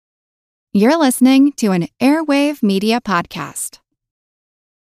You're listening to an Airwave Media Podcast.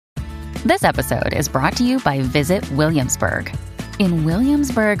 This episode is brought to you by Visit Williamsburg. In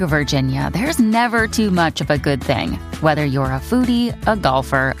Williamsburg, Virginia, there's never too much of a good thing. Whether you're a foodie, a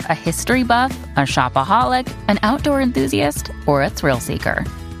golfer, a history buff, a shopaholic, an outdoor enthusiast, or a thrill seeker,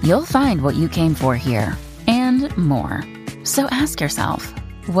 you'll find what you came for here and more. So ask yourself,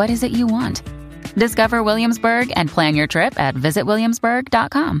 what is it you want? Discover Williamsburg and plan your trip at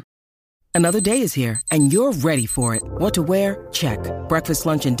visitwilliamsburg.com. Another day is here, and you're ready for it. What to wear? Check. Breakfast,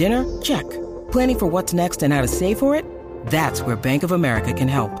 lunch, and dinner? Check. Planning for what's next and how to save for it? That's where Bank of America can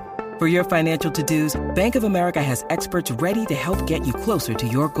help. For your financial to-dos, Bank of America has experts ready to help get you closer to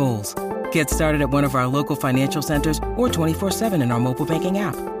your goals. Get started at one of our local financial centers or 24/7 in our mobile banking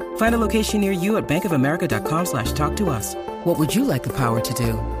app. Find a location near you at bankofamerica.com/talktous. What would you like the power to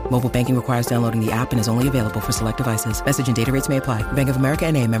do? Mobile banking requires downloading the app and is only available for select devices. Message and data rates may apply. Bank of America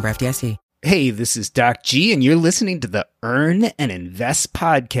N.A., member FDIC. Hey, this is Doc G, and you're listening to the Earn and Invest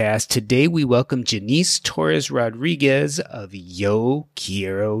podcast. Today, we welcome Jannese Torres-Rodriguez of Yo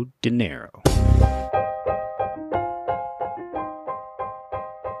Quiero Dinero.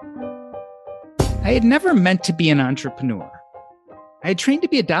 I had never meant to be an entrepreneur. I had trained to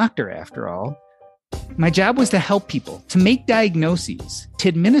be a doctor, after all. My job was to help people, to make diagnoses, to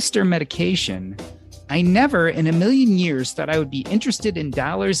administer medication. I never in a million years thought I would be interested in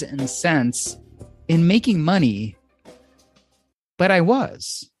dollars and cents, in making money, but I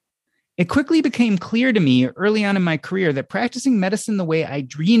was. It quickly became clear to me early on in my career that practicing medicine the way I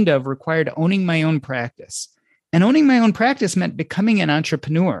dreamed of required owning my own practice. And owning my own practice meant becoming an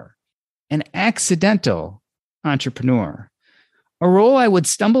entrepreneur, an accidental entrepreneur. A role I would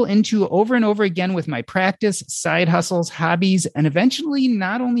stumble into over and over again with my practice, side hustles, hobbies, and eventually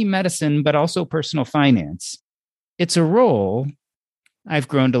not only medicine, but also personal finance. It's a role I've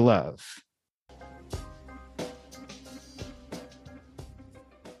grown to love.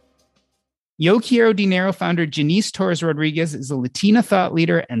 Yo Quiero Dinero founder Jannese Torres-Rodriguez is a Latina thought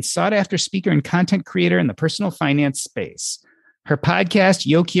leader and sought-after speaker and content creator in the personal finance space. Her podcast,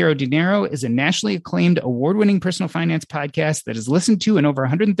 Yo Quiero Dinero, is a nationally acclaimed award-winning personal finance podcast that is listened to in over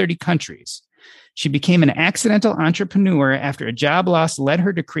 130 countries. She became an accidental entrepreneur after a job loss led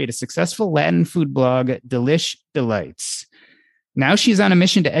her to create a successful Latin food blog, Delish Delights. Now she's on a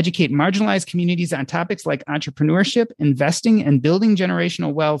mission to educate marginalized communities on topics like entrepreneurship, investing, and building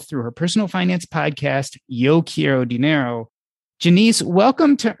generational wealth through her personal finance podcast, Yo Quiero Dinero. Jannese,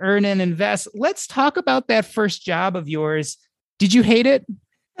 welcome to Earn and Invest. Let's talk about that first job of yours. Did you hate it?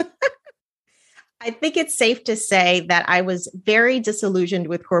 I think it's safe to say that I was very disillusioned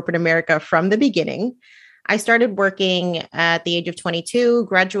with corporate America from the beginning. I started working at the age of 22,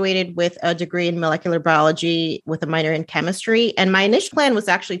 graduated with a degree in molecular biology with a minor in chemistry. And my initial plan was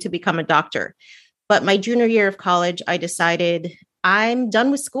actually to become a doctor. But my junior year of college, I decided I'm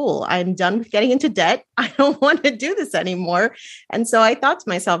done with school. I'm done with getting into debt. I don't want to do this anymore. And so I thought to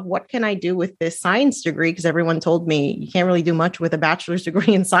myself, what can I do with this science degree? Because everyone told me you can't really do much with a bachelor's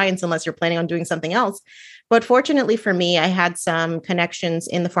degree in science unless you're planning on doing something else. But fortunately for me, I had some connections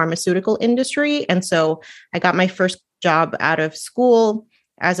in the pharmaceutical industry. And so I got my first job out of school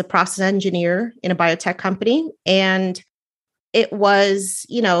as a process engineer in a biotech company. And it was,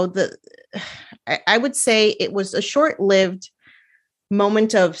 I would say it was a short-lived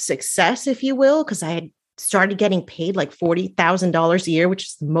moment of success, if you will, because I had started getting paid like $40,000 a year, which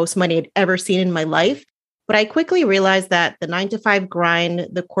is the most money I'd ever seen in my life. But I quickly realized that the 9-to-5 grind,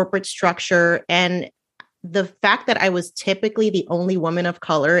 the corporate structure, and the fact that I was typically the only woman of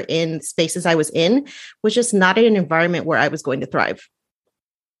color in spaces I was in was just not in an environment where I was going to thrive.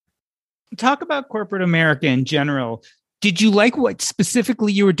 Talk about corporate America in general. Did you like what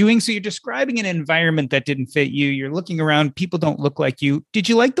specifically you were doing? So you're describing an environment that didn't fit you. You're looking around, people don't look like you. Did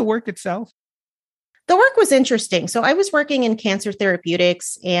you like the work itself? The work was interesting. So I was working in cancer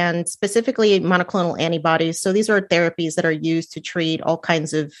therapeutics and specifically monoclonal antibodies. So these are therapies that are used to treat all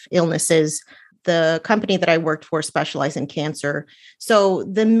kinds of illnesses. The company that I worked for specialized in cancer. So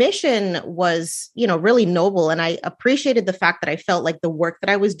the mission was, really noble. And I appreciated the fact that I felt like the work that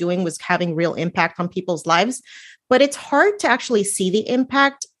I was doing was having real impact on people's lives. But it's hard to actually see the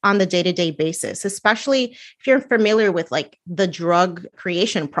impact on the day-to-day basis, especially if you're familiar with like the drug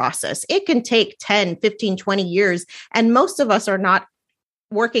creation process. It can take 10, 15, 20 years. And most of us are not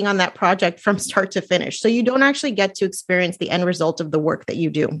working on that project from start to finish. So you don't actually get to experience the end result of the work that you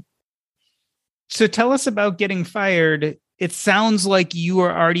do. So tell us about getting fired. It sounds like you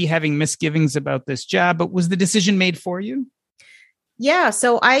are already having misgivings about this job, but was the decision made for you? Yeah,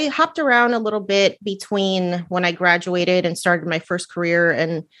 so I hopped around a little bit between when I graduated and started my first career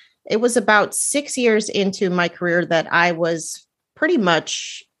and it was about 6 years into my career that I was pretty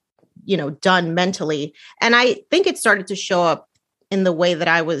much, done mentally. And I think it started to show up in the way that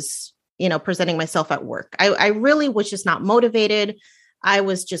I was, presenting myself at work. I really was just not motivated. I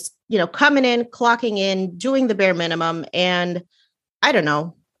was just, coming in, clocking in, doing the bare minimum. And I don't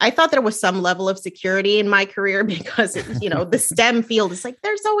know. I thought there was some level of security in my career because, the STEM field is like,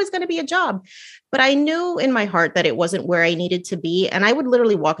 there's always going to be a job. But I knew in my heart that it wasn't where I needed to be. And I would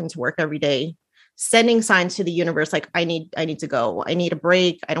literally walk into work every day, sending signs to the universe, like, I need to go. I need a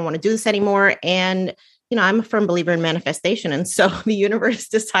break. I don't want to do this anymore. And I'm a firm believer in manifestation. And so the universe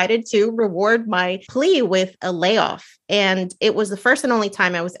decided to reward my plea with a layoff. And it was the first and only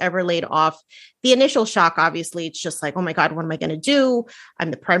time I was ever laid off. The initial shock, obviously, it's just like, oh my God, what am I going to do?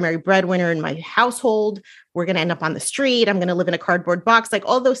 I'm the primary breadwinner in my household. We're going to end up on the street. I'm going to live in a cardboard box. Like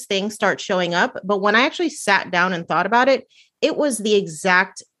all those things start showing up. But when I actually sat down and thought about it, it was the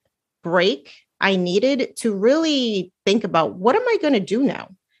exact break I needed to really think about, what am I going to do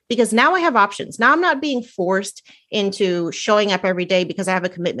now? Because now I have options. Now I'm not being forced into showing up every day because I have a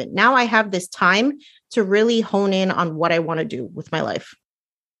commitment. Now I have this time to really hone in on what I want to do with my life.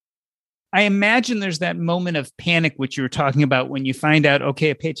 I imagine there's that moment of panic, which you were talking about when you find out,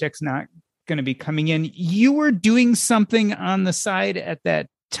 okay, a paycheck's not going to be coming in. You were doing something on the side at that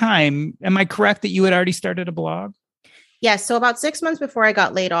time. Am I correct that you had already started a blog? Yeah. So about 6 months before I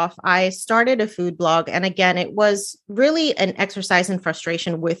got laid off, I started a food blog. And again, it was really an exercise in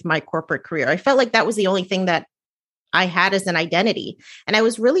frustration with my corporate career. I felt like that was the only thing that I had as an identity. And I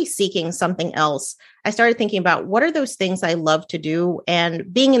was really seeking something else. I started thinking about what are those things I love to do?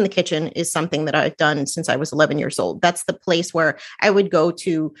 And being in the kitchen is something that I've done since I was 11 years old. That's the place where I would go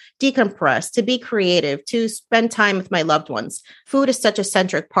to decompress, to be creative, to spend time with my loved ones. Food is such a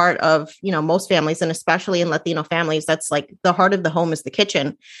centric part of, most families, and especially in Latino families, that's like the heart of the home is the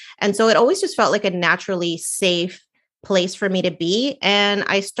kitchen. And so it always just felt like a naturally safe place for me to be. And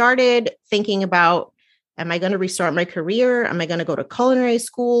I started thinking about, am I going to restart my career? Am I going to go to culinary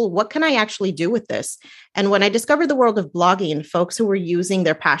school? What can I actually do with this? And when I discovered the world of blogging, folks who were using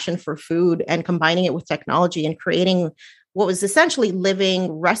their passion for food and combining it with technology and creating what was essentially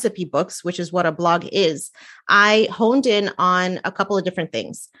living recipe books, which is what a blog is, I honed in on a couple of different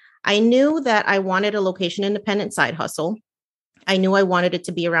things. I knew that I wanted a location independent side hustle. I knew I wanted it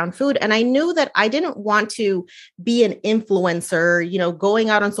to be around food. And I knew that I didn't want to be an influencer,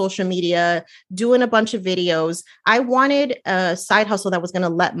 going out on social media, doing a bunch of videos. I wanted a side hustle that was going to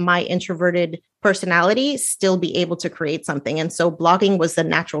let my introverted personality still be able to create something. And so blogging was the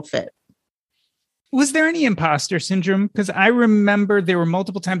natural fit. Was there any imposter syndrome? Because I remember there were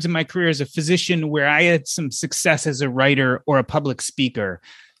multiple times in my career as a physician where I had some success as a writer or a public speaker.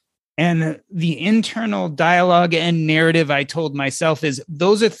 And the internal dialogue and narrative I told myself is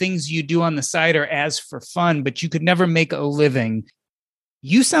those are things you do on the side or as for fun, but you could never make a living.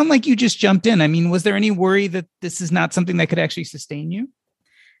 You sound like you just jumped in. I mean, was there any worry that this is not something that could actually sustain you?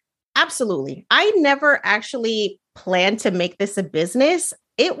 Absolutely. I never actually planned to make this a business.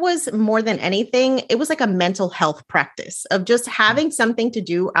 It was more than anything, it was like a mental health practice of just having something to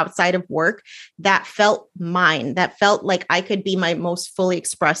do outside of work that felt mine, that felt like I could be my most fully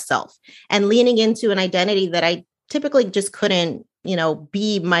expressed self, and leaning into an identity that I typically just couldn't,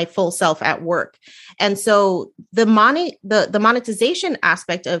 be my full self at work. And so the monetization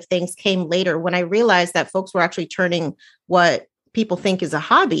aspect of things came later when I realized that folks were actually turning what people think is a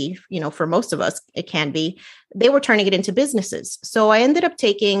hobby, for most of us, it can be, they were turning it into businesses. So I ended up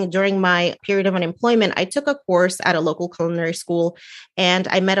during my period of unemployment, I took a course at a local culinary school, and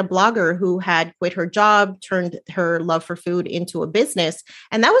I met a blogger who had quit her job, turned her love for food into a business.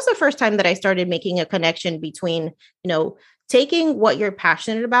 And that was the first time that I started making a connection between, taking what you're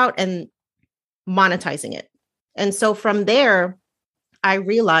passionate about and monetizing it. And so from there, I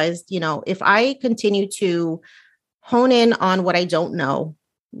realized, if I continue to hone in on what I don't know,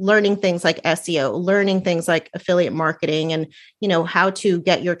 learning things like SEO, learning things like affiliate marketing, and, how to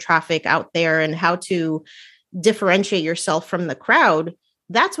get your traffic out there and how to differentiate yourself from the crowd,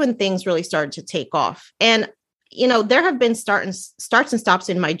 that's when things really started to take off. And, there have been starts and stops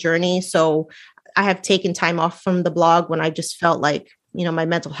in my journey. So I have taken time off from the blog when I just felt like, my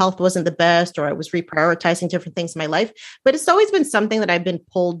mental health wasn't the best, or I was reprioritizing different things in my life. But it's always been something that I've been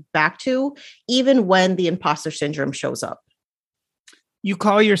pulled back to, even when the imposter syndrome shows up. You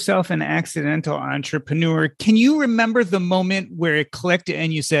call yourself an accidental entrepreneur. Can you remember the moment where it clicked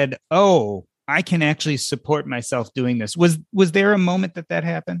and you said, oh, I can actually support myself doing this? Was there a moment that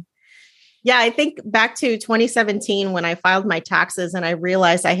happened? Yeah, I think back to 2017 when I filed my taxes and I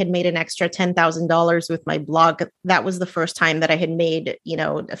realized I had made an extra $10,000 with my blog. That was the first time that I had made, a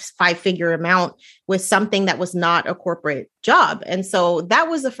 5-figure amount with something that was not a corporate job. And so that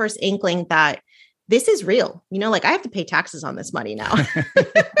was the first inkling that this is real. I have to pay taxes on this money now.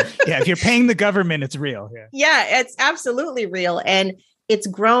 Yeah, if you're paying the government, it's real. Yeah, it's absolutely real. And it's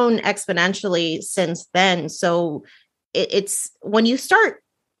grown exponentially since then. So it's when you start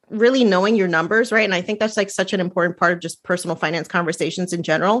really knowing your numbers, right? And I think that's like such an important part of just personal finance conversations in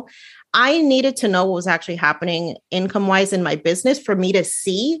general. I needed to know what was actually happening income-wise in my business for me to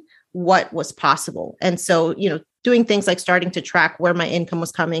see what was possible. And so, doing things like starting to track where my income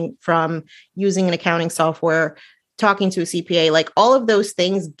was coming from, using an accounting software, talking to a CPA, like all of those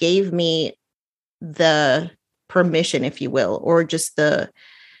things gave me the permission, if you will, or just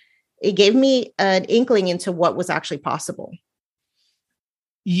it gave me an inkling into what was actually possible.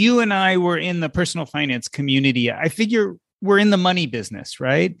 You and I were in the personal finance community. I figure we're in the money business,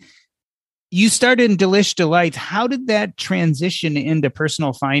 right? You started in Delish Delights. How did that transition into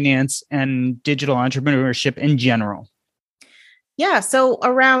personal finance and digital entrepreneurship in general? Yeah. So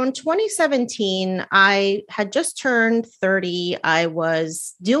around 2017, I had just turned 30. I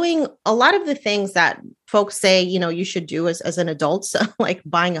was doing a lot of the things that folks say, you should do as an adult, so like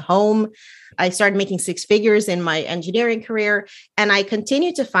buying a home. I started making 6 figures in my engineering career. And I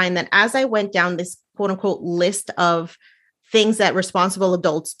continued to find that as I went down this quote unquote list of things that responsible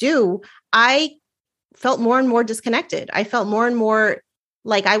adults do, I felt more and more disconnected. I felt more and more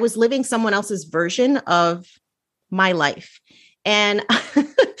like I was living someone else's version of my life. And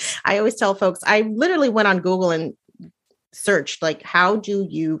I always tell folks, I literally went on Google and searched, like, how do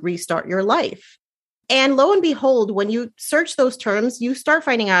you restart your life? And lo and behold, when you search those terms, you start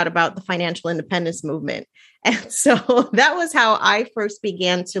finding out about the financial independence movement. And so that was how I first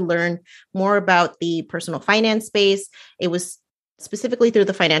began to learn more about the personal finance space. It was specifically through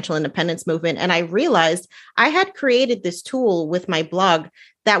the financial independence movement. And I realized I had created this tool with my blog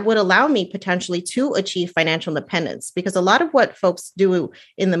that would allow me potentially to achieve financial independence. Because a lot of what folks do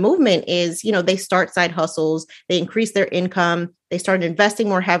in the movement is, they start side hustles, they increase their income, they start investing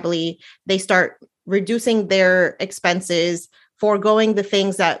more heavily, they start reducing their expenses, foregoing the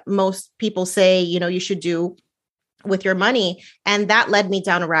things that most people say, you should do with your money. And that led me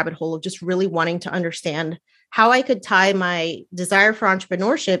down a rabbit hole of just really wanting to understand how I could tie my desire for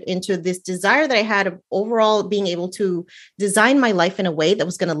entrepreneurship into this desire that I had of overall being able to design my life in a way that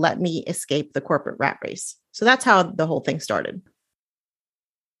was going to let me escape the corporate rat race. So that's how the whole thing started.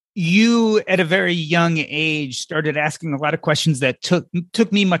 You, at a very young age, started asking a lot of questions that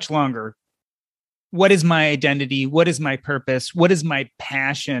took me much longer. What is my identity? What is my purpose? What is my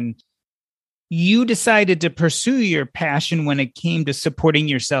passion? You decided to pursue your passion when it came to supporting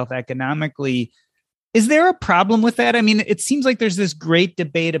yourself economically. Is there a problem with that? I mean, it seems like there's this great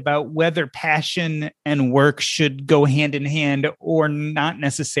debate about whether passion and work should go hand in hand or not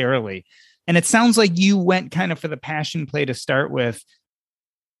necessarily. And it sounds like you went kind of for the passion play to start with.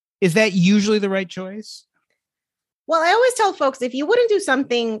 Is that usually the right choice? Well, I always tell folks, if you wouldn't do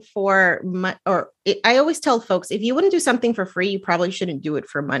something for I always tell folks, if you wouldn't do something for free, you probably shouldn't do it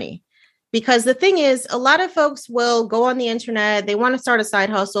for money. Because the thing is, a lot of folks will go on the internet, they want to start a side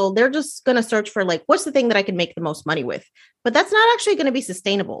hustle. They're just going to search for like, what's the thing that I can make the most money with? But that's not actually going to be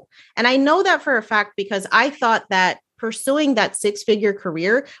sustainable. And I know that for a fact, because I thought that pursuing that 6-figure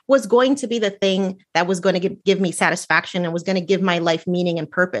career was going to be the thing that was going to give me satisfaction and was going to give my life meaning and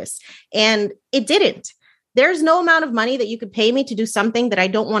purpose. And it didn't. There's no amount of money that you could pay me to do something that I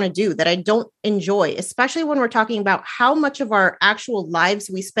don't want to do, that I don't enjoy, especially when we're talking about how much of our actual lives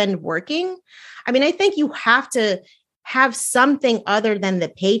we spend working. I mean, I think you have to have something other than the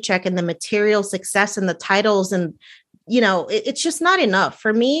paycheck and the material success and the titles. And, it's just not enough.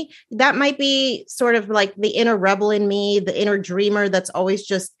 For me, that might be sort of like the inner rebel in me, the inner dreamer that's always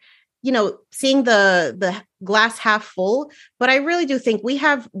just, seeing the glass half full. But I really do think we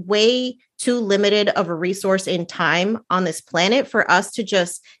have way too limited of a resource in time on this planet for us to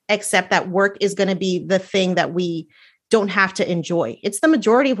just accept that work is going to be the thing that we don't have to enjoy. It's the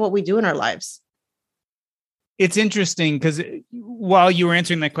majority of what we do in our lives. It's interesting because while you were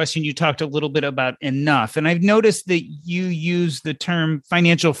answering that question, you talked a little bit about enough. And I've noticed that you use the term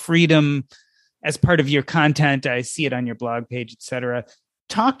financial freedom as part of your content. I see it on your blog page, et cetera.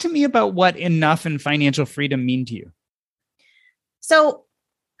 Talk to me about what enough and financial freedom mean to you. So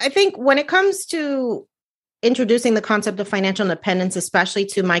I think when it comes to introducing the concept of financial independence, especially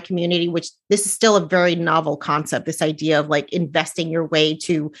to my community, which this is still a very novel concept, this idea of like investing your way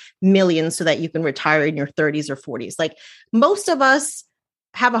to millions so that you can retire in your 30s or 40s. Like most of us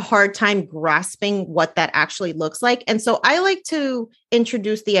have a hard time grasping what that actually looks like. And so I like to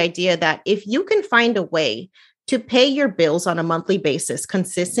introduce the idea that if you can find a way to pay your bills on a monthly basis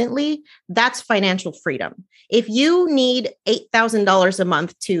consistently, that's financial freedom. If you need $8,000 a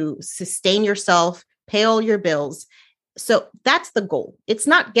month to sustain yourself, pay all your bills, so that's the goal. It's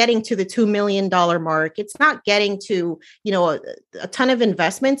not getting to the $2 million mark. It's not getting to, a ton of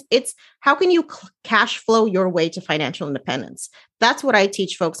investments. It's how can you cash flow your way to financial independence? That's what I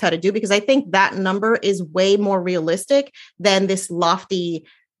teach folks how to do, because I think that number is way more realistic than this lofty,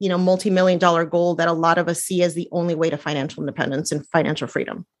 multi-million dollar goal that a lot of us see as the only way to financial independence and financial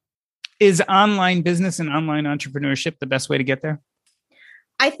freedom. Is online business and online entrepreneurship the best way to get there?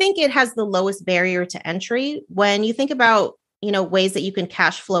 I think it has the lowest barrier to entry. When you think about, ways that you can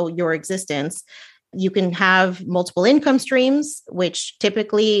cash flow your existence, you can have multiple income streams, which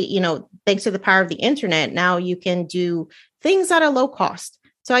typically, thanks to the power of the internet, now you can do things at a low cost.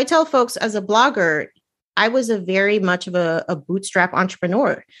 So I tell folks, as a blogger, I was a very much of a bootstrap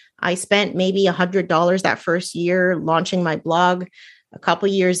entrepreneur. I spent maybe $100 that first year launching my blog. A couple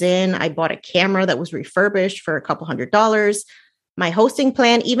years in, I bought a camera that was refurbished for a couple $100s. My hosting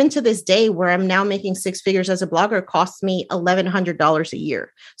plan, even to this day, where I'm now making six figures as a blogger, costs me $1,100 a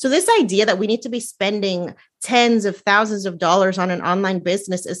year. So this idea that we need to be spending tens of thousands of dollars on an online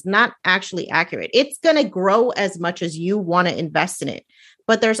business is not actually accurate. It's going to grow as much as you want to invest in it.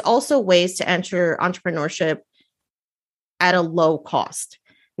 But there's also ways to enter entrepreneurship at a low cost.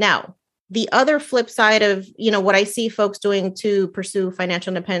 Now, the other flip side of, what I see folks doing to pursue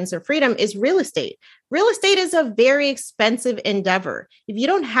financial independence or freedom is real estate. Real estate is a very expensive endeavor. If you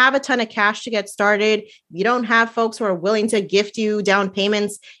don't have a ton of cash to get started, you don't have folks who are willing to gift you down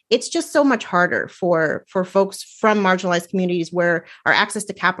payments, it's just so much harder for folks from marginalized communities where our access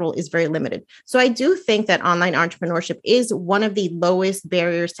to capital is very limited. So I do think that online entrepreneurship is one of the lowest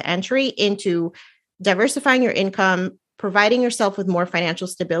barriers to entry into diversifying your income, providing yourself with more financial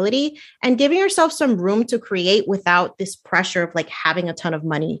stability, and giving yourself some room to create without this pressure of having a ton of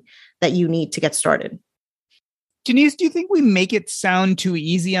money that you need to get started. Jannese, do you think we make it sound too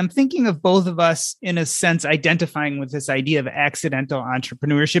easy? I'm thinking of both of us, in a sense, identifying with this idea of accidental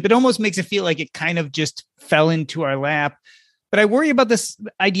entrepreneurship. It almost makes it feel like it kind of just fell into our lap. But I worry about this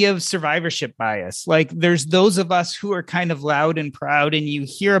idea of survivorship bias. There's those of us who are kind of loud and proud, and you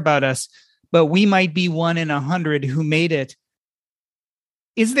hear about us, but we might be 1 in 100 who made it.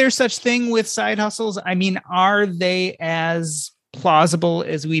 Is there such thing with side hustles? I mean, are they as plausible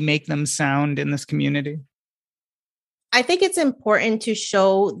as we make them sound in this community? I think it's important to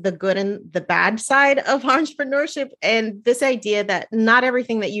show the good and the bad side of entrepreneurship, and this idea that not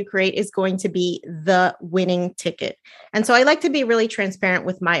everything that you create is going to be the winning ticket. And so I like to be really transparent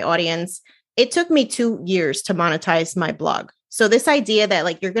with my audience. It took me 2 years to monetize my blog. So this idea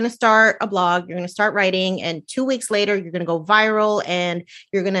that you're going to start a blog, you're going to start writing, and 2 weeks later, you're going to go viral and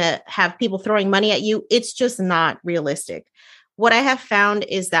you're going to have people throwing money at you, it's just not realistic. What I have found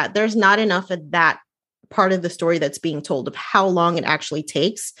is that there's not enough of that part of the story that's being told of how long it actually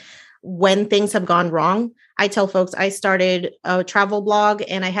takes when things have gone wrong. I tell folks I started a travel blog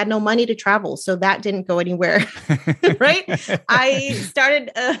and I had no money to travel, so that didn't go anywhere, right? I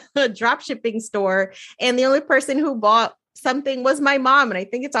started a drop shipping store and the only person who bought something was my mom. And I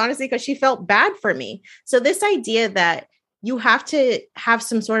think it's honestly because she felt bad for me. So this idea that you have to have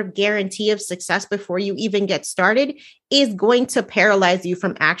some sort of guarantee of success before you even get started is going to paralyze you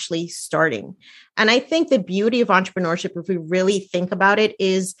from actually starting. And I think the beauty of entrepreneurship, if we really think about it,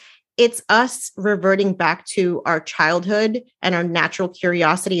 is it's us reverting back to our childhood and our natural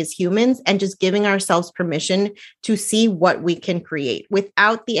curiosity as humans and just giving ourselves permission to see what we can create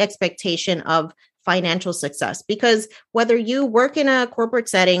without the expectation of financial success. Because whether you work in a corporate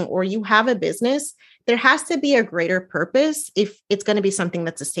setting or you have a business, there has to be a greater purpose if it's going to be something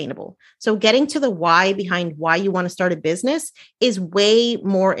that's sustainable. So getting to the why behind why you want to start a business is way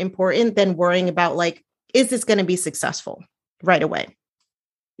more important than worrying about is this going to be successful right away?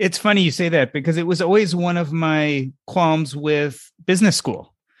 It's funny you say that, because it was always one of my qualms with business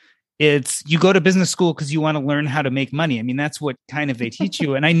school. It's you go to business school because you want to learn how to make money. I mean, that's what kind of they teach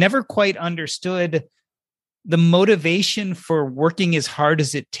you. And I never quite understood the motivation for working as hard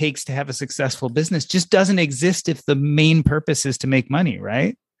as it takes to have a successful business just doesn't exist if the main purpose is to make money,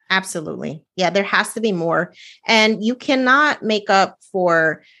 right? Absolutely. Yeah, there has to be more. And you cannot make up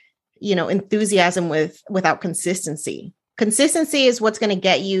for, enthusiasm without consistency. Consistency is what's going to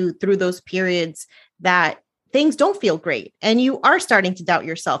get you through those periods that things don't feel great and you are starting to doubt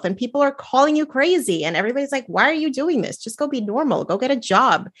yourself and people are calling you crazy and everybody's like, why are you doing this? Just go be normal, go get a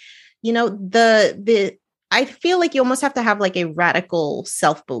job. The I feel like you almost have to have like a radical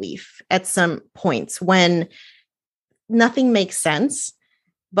self-belief at some points when nothing makes sense,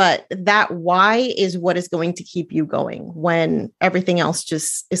 but that why is what is going to keep you going when everything else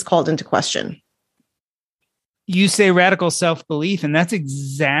just is called into question. You say radical self-belief, and that's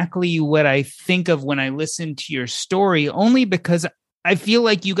exactly what I think of when I listen to your story, only because I feel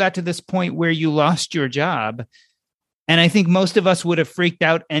like you got to this point where you lost your job. And I think most of us would have freaked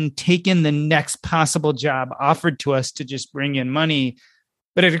out and taken the next possible job offered to us to just bring in money.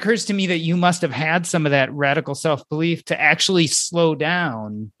 But it occurs to me that you must have had some of that radical self-belief to actually slow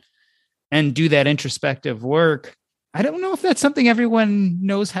down and do that introspective work. I don't know if that's something everyone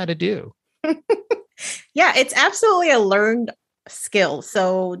knows how to do. Yeah, it's absolutely a learned skill.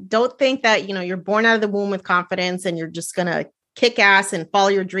 So don't think that, you're born out of the womb with confidence and you're just going to kick ass and follow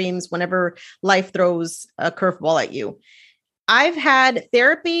your dreams whenever life throws a curveball at you. I've had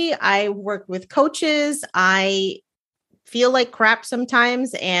therapy. I worked with coaches. I feel like crap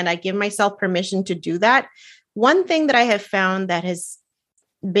sometimes, and I give myself permission to do that. One thing that I have found that has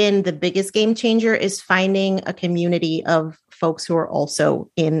been the biggest game changer is finding a community of folks who are also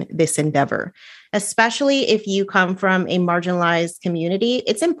in this endeavor. Especially if you come from a marginalized community,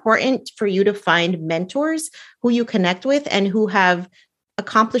 it's important for you to find mentors who you connect with and who have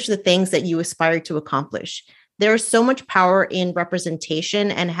accomplished the things that you aspire to accomplish. There's so much power in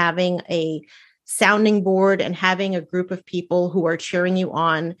representation and having a sounding board and having a group of people who are cheering you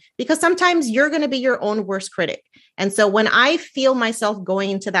on, because sometimes you're going to be your own worst critic. And so when I feel myself going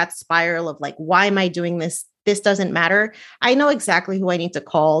into that spiral of like, why am I doing this? This doesn't matter. I know exactly who I need to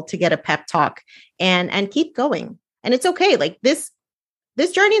call to get a pep talk and keep going. And it's okay. Like this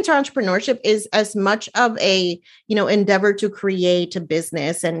journey into entrepreneurship is as much of a, endeavor to create a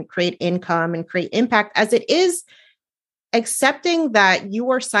business and create income and create impact as it is accepting that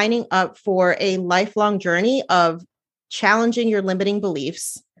you are signing up for a lifelong journey of challenging your limiting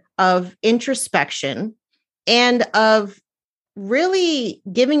beliefs, of introspection, and of really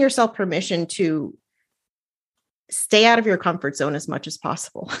giving yourself permission to stay out of your comfort zone as much as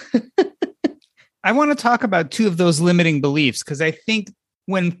possible. I want to talk about two of those limiting beliefs, because I think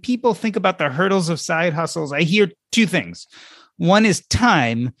when people think about the hurdles of side hustles, I hear two things. One is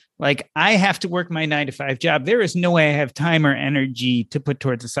time. Like, I have to work my 9-to-5 job. There is no way I have time or energy to put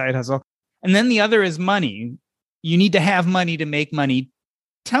towards a side hustle. And then the other is money. You need to have money to make money.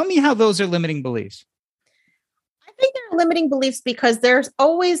 Tell me how those are limiting beliefs. I think they're limiting beliefs because there's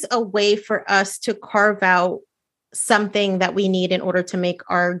always a way for us to carve out something that we need in order to make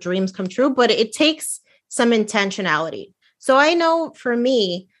our dreams come true, but it takes some intentionality. So I know for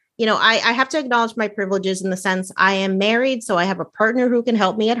me, I have to acknowledge my privileges in the sense I am married, so I have a partner who can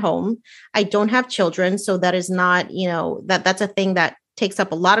help me at home. I don't have children, so that is not, that's a thing that takes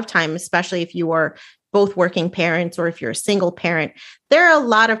up a lot of time, especially if you are both working parents or if you're a single parent. There are a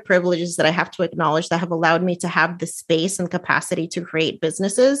lot of privileges that I have to acknowledge that have allowed me to have the space and capacity to create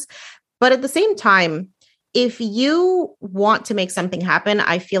businesses. But at the same time, if you want to make something happen,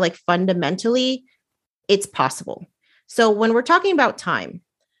 I feel like fundamentally it's possible. So when we're talking about time,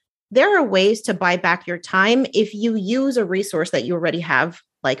 there are ways to buy back your time if you use a resource that you already have,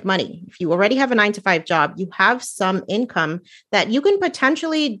 like money. If you already have a 9-to-5 job, you have some income that you can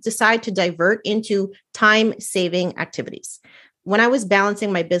potentially decide to divert into time-saving activities. When I was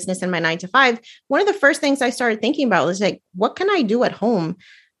balancing my business and my 9-to-5, one of the first things I started thinking about was like, what can I do at home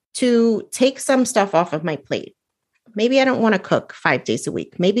to take some stuff off of my plate? Maybe I don't want to cook 5 days a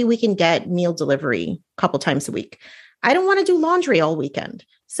week. Maybe we can get meal delivery a couple times a week. I don't want to do laundry all weekend.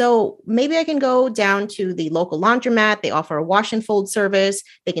 So maybe I can go down to the local laundromat. They offer a wash and fold service.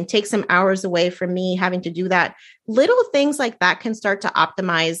 They can take some hours away from me having to do that. Little things like that can start to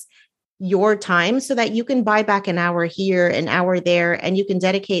optimize your time so that you can buy back an hour here, an hour there, and you can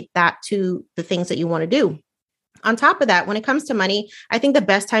dedicate that to the things that you want to do. On top of that, when it comes to money, I think the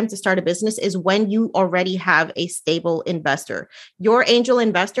best time to start a business is when you already have a stable investor. Your angel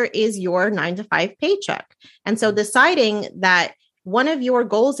investor is your 9-to-5 paycheck. And so deciding that one of your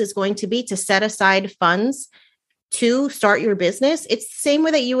goals is going to be to set aside funds to start your business, it's the same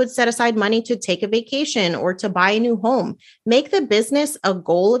way that you would set aside money to take a vacation or to buy a new home. Make the business a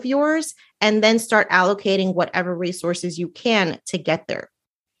goal of yours and then start allocating whatever resources you can to get there.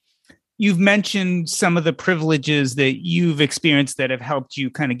 You've mentioned some of the privileges that you've experienced that have helped you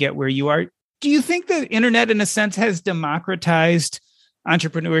kind of get where you are. Do you think the internet, in a sense, has democratized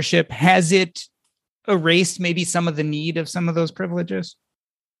entrepreneurship? Has it erased maybe some of the need of some of those privileges?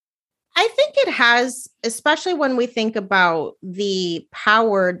 I think it has, especially when we think about the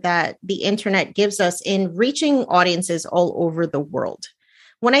power that the internet gives us in reaching audiences all over the world.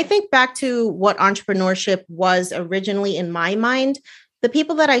 When I think back to what entrepreneurship was originally in my mind, the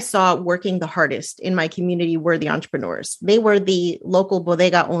people that I saw working the hardest in my community were the entrepreneurs. They were the local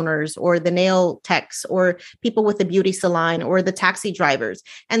bodega owners or the nail techs or people with the beauty salon or the taxi drivers.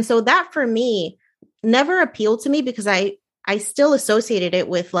 And so that for me never appealed to me because I still associated it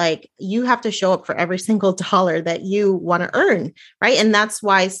with like, you have to show up for every single dollar that you want to earn, right? And that's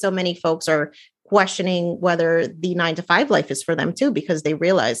why so many folks are questioning whether the 9-to-5 life is for them too, because they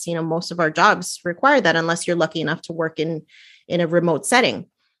realize, most of our jobs require that unless you're lucky enough to work in a remote setting.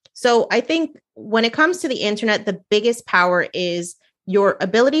 So I think when it comes to the internet, the biggest power is your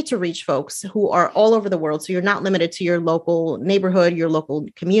ability to reach folks who are all over the world. So you're not limited to your local neighborhood, your local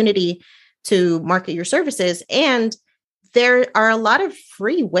community to market your services. And there are a lot of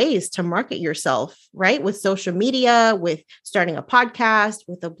free ways to market yourself, right? With social media, with starting a podcast,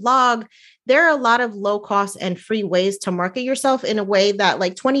 with a blog. There are a lot of low cost and free ways to market yourself in a way that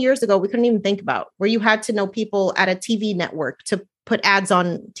like 20 years ago, we couldn't even think about, where you had to know people at a TV network to put ads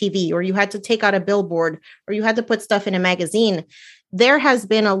on TV, or you had to take out a billboard, or you had to put stuff in a magazine. There has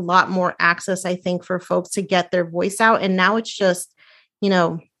been a lot more access, I think, for folks to get their voice out. And now it's just,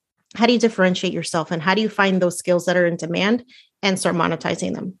 how do you differentiate yourself and how do you find those skills that are in demand and start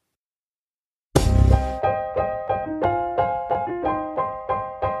monetizing them?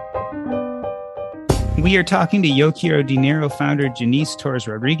 We are talking to Yo Quiero Dinero founder Jannese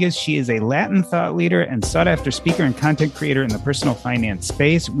Torres-Rodriguez. She is a Latin thought leader and sought-after speaker and content creator in the personal finance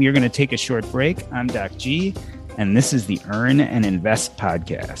space. We are going to take a short break. I'm Doc G, and this is the Earn and Invest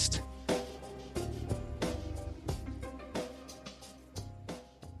podcast.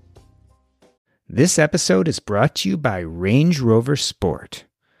 This episode is brought to you by Range Rover Sport.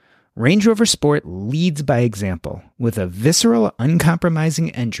 Range Rover Sport leads by example. With a visceral,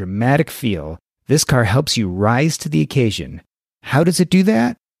 uncompromising, and dramatic feel, this car helps you rise to the occasion. How does it do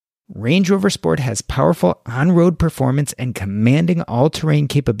that? Range Rover Sport has powerful on-road performance and commanding all-terrain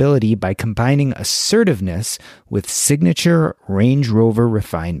capability by combining assertiveness with signature Range Rover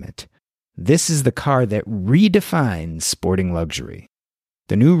refinement. This is the car that redefines sporting luxury.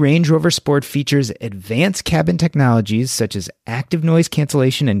 The new Range Rover Sport features advanced cabin technologies such as active noise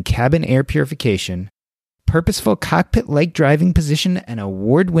cancellation and cabin air purification, purposeful cockpit-like driving position, and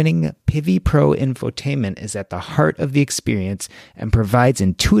award-winning Pivi Pro infotainment is at the heart of the experience and provides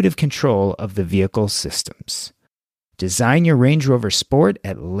intuitive control of the vehicle systems. Design your Range Rover Sport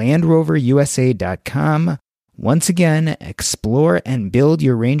at LandRoverUSA.com. Once again, explore and build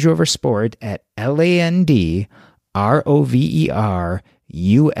your Range Rover Sport at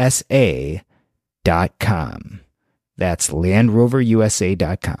LandRoverUSA.com. That's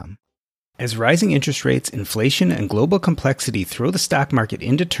LandRoverUSA.com. As rising interest rates, inflation, and global complexity throw the stock market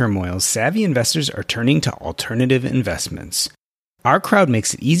into turmoil, savvy investors are turning to alternative investments. Our crowd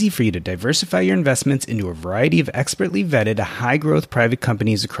makes it easy for you to diversify your investments into a variety of expertly vetted, high-growth private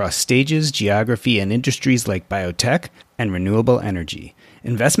companies across stages, geography, and industries like biotech and renewable energy.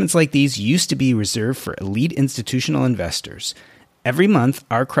 Investments like these used to be reserved for elite institutional investors. Every month,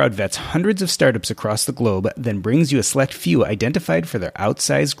 our crowd vets hundreds of startups across the globe, then brings you a select few identified for their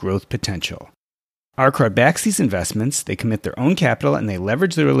outsized growth potential. Our crowd backs these investments, they commit their own capital, and they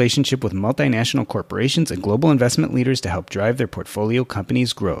leverage their relationship with multinational corporations and global investment leaders to help drive their portfolio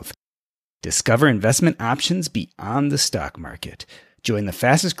companies' growth. Discover investment options beyond the stock market. Join the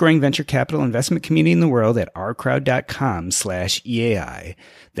fastest growing venture capital investment community in the world at ourcrowd.com/EAI.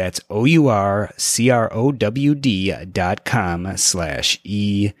 That's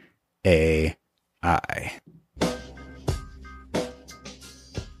OURCROWD.com/EAI.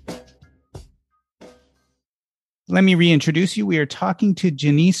 Let me reintroduce you. We are talking to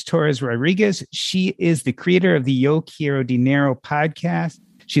Jannese Torres-Rodriguez. She is the creator of the Yo Quiero Dinero podcast.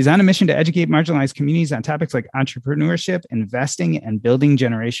 She's on a mission to educate marginalized communities on topics like entrepreneurship, investing, and building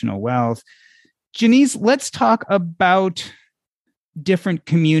generational wealth. Jannese, let's talk about different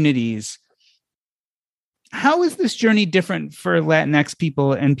communities. How is this journey different for Latinx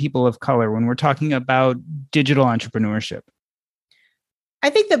people and people of color when we're talking about digital entrepreneurship?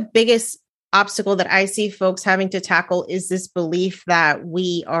 I think the biggest obstacle that I see folks having to tackle is this belief that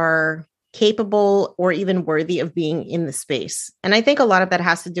we are capable or even worthy of being in the space. And I think a lot of that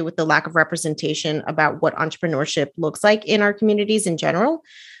has to do with the lack of representation about what entrepreneurship looks like in our communities in general.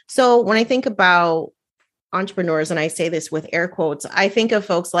 So when I think about entrepreneurs, and I say this with air quotes, I think of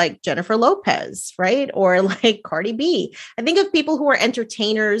folks like Jennifer Lopez, right? Or like Cardi B. I think of people who are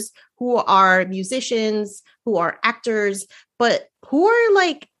entertainers, who are musicians, who are actors, but who are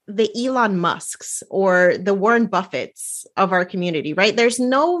like the Elon Musks or the Warren Buffetts of our community, right? There's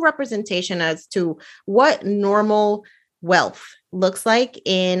no representation as to what normal wealth looks like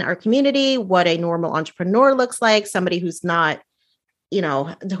in our community, what a normal entrepreneur looks like, somebody who's not,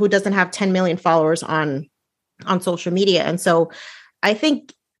 who doesn't have 10 million followers on social media. And so I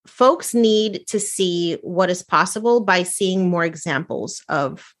think folks need to see what is possible by seeing more examples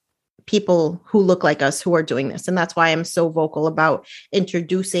of people who look like us who are doing this. And that's why I'm so vocal about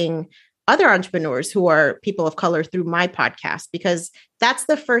introducing other entrepreneurs who are people of color through my podcast, because that's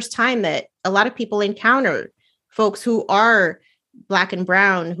the first time that a lot of people encounter folks who are Black and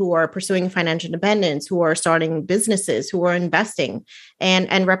brown, who are pursuing financial independence, who are starting businesses, who are investing,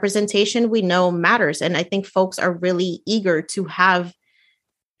 and representation we know matters. And I think folks are really eager to have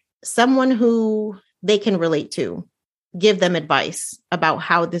someone who they can relate to give them advice about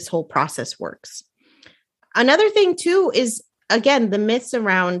how this whole process works. Another thing too is, again, the myths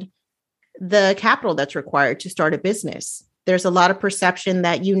around the capital that's required to start a business. There's a lot of perception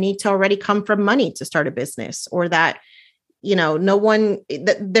that you need to already come from money to start a business, or that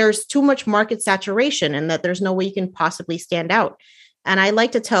there's too much market saturation and that there's no way you can possibly stand out. And I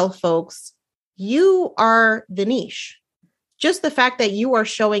like to tell folks, you are the niche. Just the fact that you are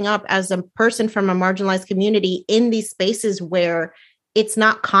showing up as a person from a marginalized community in these spaces where it's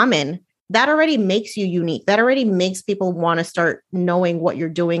not common, that already makes you unique. That already makes people want to start knowing what you're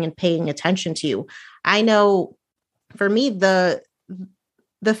doing and paying attention to you. I know for me, the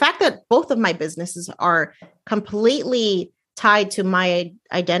fact that both of my businesses are completely tied to my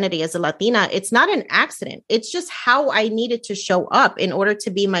identity as a Latina, it's not an accident. It's just how I needed to show up in order to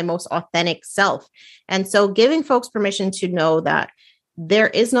be my most authentic self. And so giving folks permission to know that there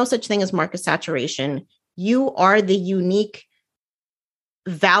is no such thing as market saturation. You are the unique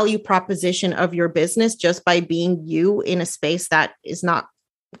value proposition of your business just by being you in a space that is not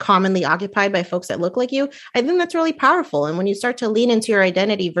commonly occupied by folks that look like you. I think that's really powerful. And when you start to lean into your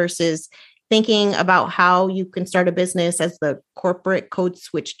identity versus thinking about how you can start a business as the corporate code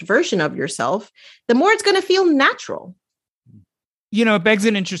switched version of yourself, the more it's going to feel natural. It begs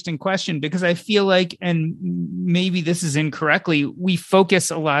an interesting question, because I feel like, and maybe this is incorrectly, we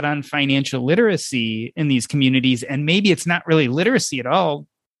focus a lot on financial literacy in these communities, and maybe it's not really literacy at all,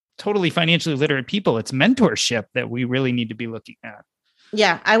 totally financially literate people. It's mentorship that we really need to be looking at.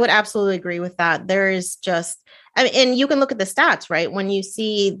 Yeah, I would absolutely agree with that. There is just, and you can look at the stats, right? When you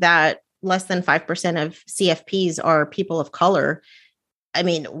see that less than 5% of CFPs are people of color,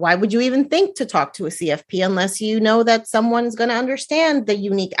 why would you even think to talk to a CFP unless you know that someone's going to understand the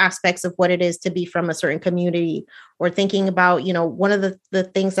unique aspects of what it is to be from a certain community? Or thinking about, one of the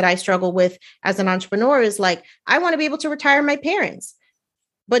things that I struggle with as an entrepreneur is like, I want to be able to retire my parents.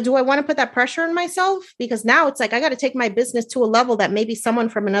 But do I want to put that pressure on myself? Because now it's like, I got to take my business to a level that maybe someone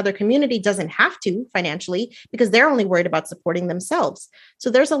from another community doesn't have to financially, because they're only worried about supporting themselves. So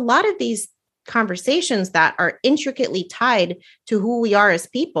there's a lot of these conversations that are intricately tied to who we are as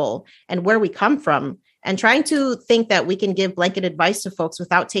people and where we come from. And trying to think that we can give blanket advice to folks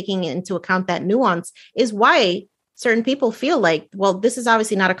without taking into account that nuance is why certain people feel like, well, this is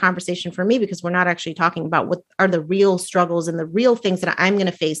obviously not a conversation for me, because we're not actually talking about what are the real struggles and the real things that I'm going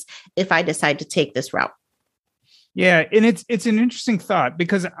to face if I decide to take this route. Yeah. And it's an interesting thought,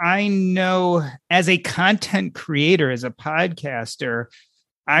 because I know as a content creator, as a podcaster,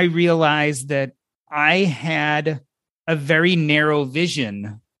 I realized that I had a very narrow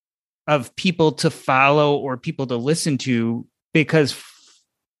vision of people to follow or people to listen to, because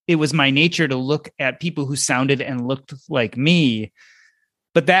it was my nature to look at people who sounded and looked like me.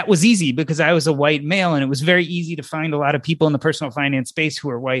 But that was easy because I was a white male, and it was very easy to find a lot of people in the personal finance space who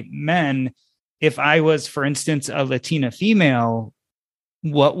are white men. If I was, for instance, a Latina female,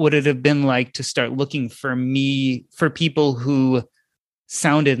 what would it have been like to start looking for me, for people who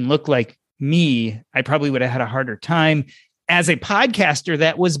sounded and looked like me? I probably would have had a harder time. As a podcaster,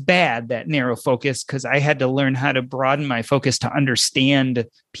 that was bad, that narrow focus, because I had to learn how to broaden my focus to understand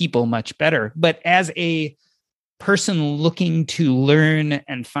people much better. But as a person looking to learn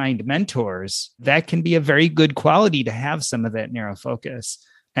and find mentors, that can be a very good quality to have some of that narrow focus.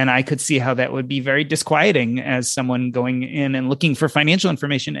 And I could see how that would be very disquieting as someone going in and looking for financial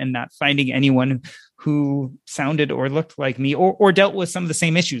information and not finding anyone who sounded or looked like me, or dealt with some of the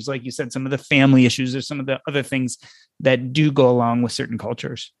same issues. Like you said, some of the family issues or some of the other things that do go along with certain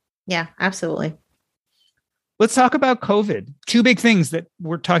cultures. Yeah, absolutely. Let's talk about COVID. Two big things that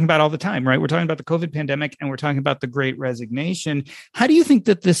we're talking about all the time, right? We're talking about the COVID pandemic and we're talking about the Great Resignation. How do you think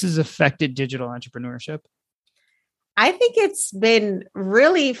that this has affected digital entrepreneurship? I think it's been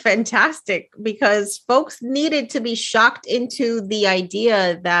really fantastic, because folks needed to be shocked into the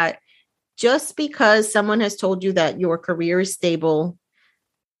idea that just because someone has told you that your career is stable,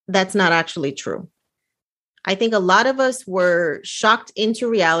 that's not actually true. I think a lot of us were shocked into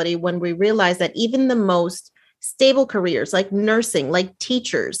reality when we realized that even the most stable careers like nursing, like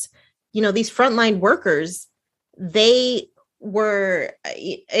teachers, these frontline workers, they were,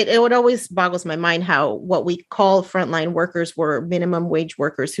 it would always boggles my mind how what we call frontline workers were minimum wage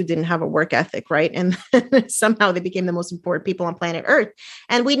workers who didn't have a work ethic, right? And somehow they became the most important people on planet Earth.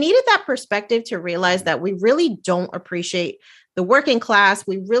 And we needed that perspective to realize that we really don't appreciate the working class.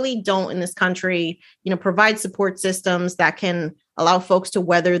 We really don't in this country, provide support systems that can allow folks to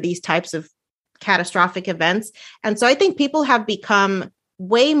weather these types of catastrophic events. And so I think people have become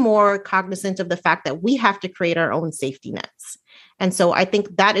way more cognizant of the fact that we have to create our own safety nets. And so I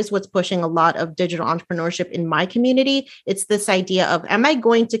think that is what's pushing a lot of digital entrepreneurship in my community. It's this idea of, am I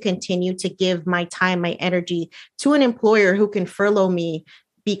going to continue to give my time, my energy to an employer who can furlough me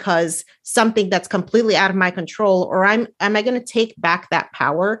because something that's completely out of my control? Or am I going to take back that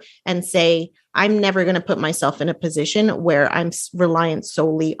power and say, I'm never going to put myself in a position where I'm reliant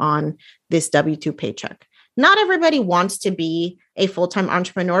solely on this W-2 paycheck? Not everybody wants to be a full-time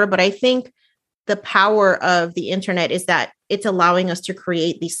entrepreneur, but I think the power of the internet is that it's allowing us to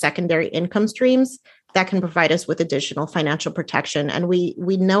create these secondary income streams that can provide us with additional financial protection. And we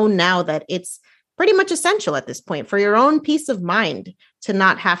know now that it's pretty much essential at this point for your own peace of mind to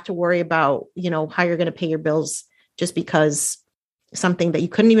not have to worry about, how you're going to pay your bills just because something that you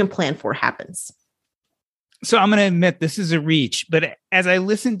couldn't even plan for happens. So I'm going to admit this is a reach, but as I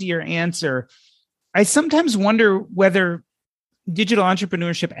listen to your answer, I sometimes wonder whether digital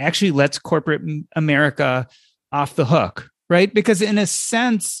entrepreneurship actually lets corporate America off the hook, right? Because in a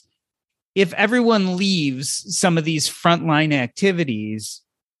sense, if everyone leaves some of these frontline activities,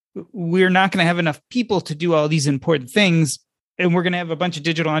 we're not going to have enough people to do all these important things. And we're going to have a bunch of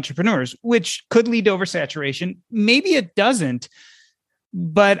digital entrepreneurs, which could lead to oversaturation. Maybe it doesn't,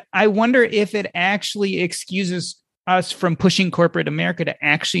 but I wonder if it actually excuses us from pushing corporate America to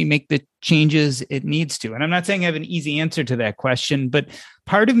actually make the changes it needs to. And I'm not saying I have an easy answer to that question, but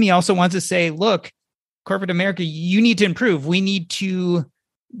part of me also wants to say, look, corporate America, you need to improve. We need to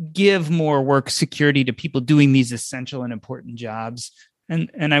give more work security to people doing these essential and important jobs.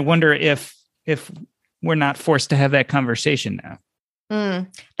 And I wonder if we're not forced to have that conversation now.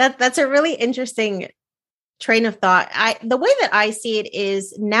 That's a really interesting train of thought. The way that I see it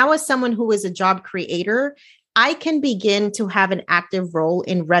is now, as someone who is a job creator, I can begin to have an active role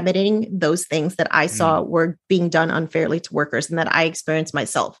in remedying those things that I saw were being done unfairly to workers and that I experienced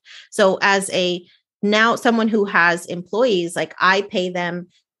myself. So as now someone who has employees, like I pay them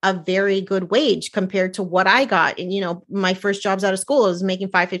a very good wage compared to what I got. And, my first jobs out of school, I was making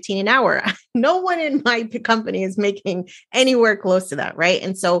 $5.15 an hour. No one in my company is making anywhere close to that. Right.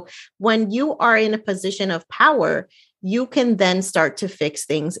 And so when you are in a position of power, you can then start to fix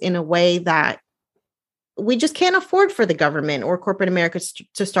things in a way that we just can't afford for the government or corporate America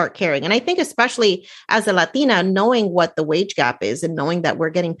to start caring. And I think especially as a Latina, knowing what the wage gap is and knowing that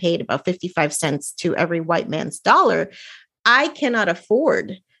we're getting paid about 55 cents to every white man's dollar, I cannot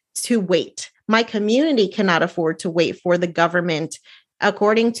afford to wait. My community cannot afford to wait for the government.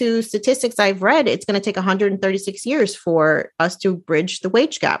 According to statistics I've read, it's going to take 136 years for us to bridge the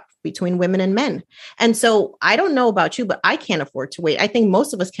wage gap between women and men. And so I don't know about you, but I can't afford to wait. I think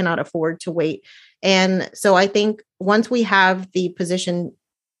most of us cannot afford to wait. And so I think once we have the position,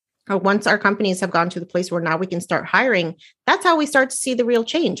 or once our companies have gone to the place where now we can start hiring, that's how we start to see the real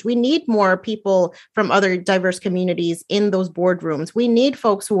change. We need more people from other diverse communities in those boardrooms. We need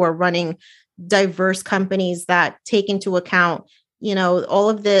folks who are running diverse companies that take into account, all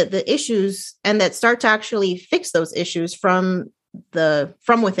of the issues and that start to actually fix those issues from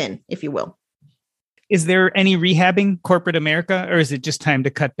within, if you will. Is there any rehabbing corporate America, or is it just time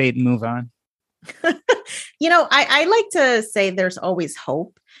to cut bait and move on? I like to say there's always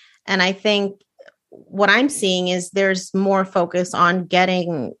hope. And I think what I'm seeing is there's more focus on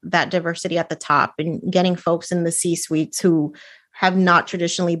getting that diversity at the top and getting folks in the C-suites who have not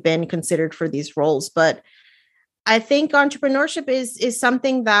traditionally been considered for these roles. But I think entrepreneurship is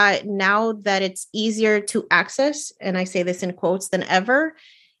something that now that it's easier to access, and I say this in quotes, than ever,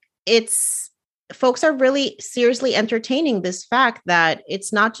 folks are really seriously entertaining this fact that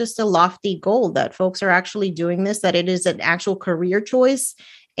it's not just a lofty goal, that folks are actually doing this, that it is an actual career choice.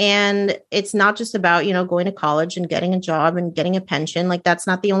 And it's not just about, going to college and getting a job and getting a pension. Like, that's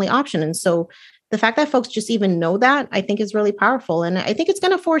not the only option. And so the fact that folks just even know that, I think, is really powerful. And I think it's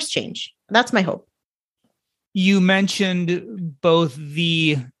going to force change. That's my hope. You mentioned both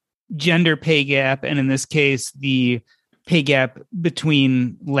the gender pay gap and, in this case, the pay gap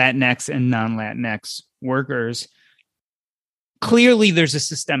between Latinx and non-Latinx workers. clearly there's a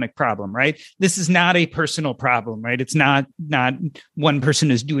systemic problem, right? This is not a personal problem, right? It's not one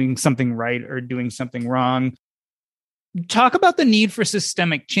person is doing something right or doing something wrong. Talk about the need for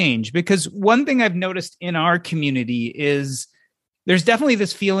systemic change, because one thing I've noticed in our community is there's definitely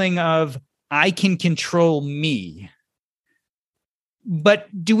this feeling of I can control me. But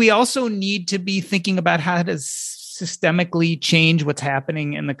do we also need to be thinking about how to systemically change what's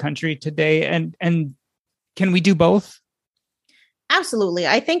happening in the country today? And can we do both? Absolutely.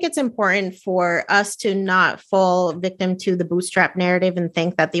 I think it's important for us to not fall victim to the bootstrap narrative and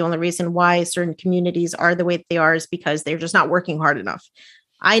think that the only reason why certain communities are the way they are is because they're just not working hard enough.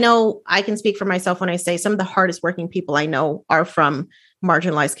 I know I can speak for myself when I say some of the hardest working people I know are from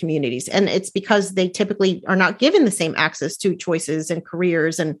marginalized communities. And it's because they typically are not given the same access to choices and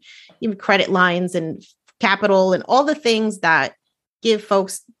careers and even credit lines and capital and all the things that give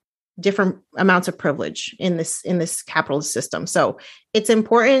folks different amounts of privilege in this capitalist system. So it's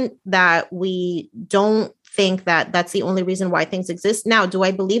important that we don't think that that's the only reason why things exist. Now, do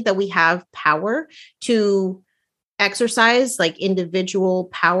I believe that we have power to exercise, like individual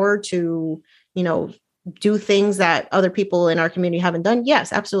power to, do things that other people in our community haven't done?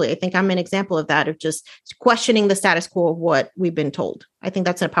 Yes, absolutely. I think I'm an example of that, of just questioning the status quo of what we've been told. I think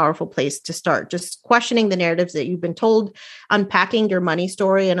that's a powerful place to start. Just questioning the narratives that you've been told, unpacking your money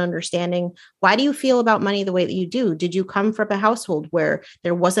story and understanding, why do you feel about money the way that you do? Did you come from a household where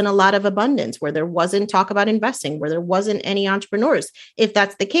there wasn't a lot of abundance, where there wasn't talk about investing, where there wasn't any entrepreneurs? If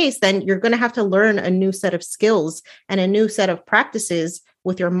that's the case, then you're going to have to learn a new set of skills and a new set of practices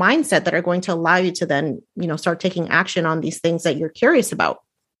with your mindset that are going to allow you to then, start taking action on these things that you're curious about.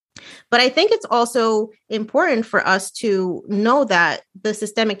 But I think it's also important for us to know that the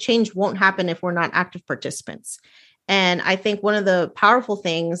systemic change won't happen if we're not active participants. And I think one of the powerful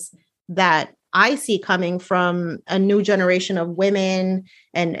things that I see coming from a new generation of women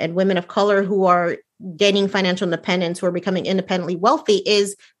and women of color who are gaining financial independence, who are becoming independently wealthy,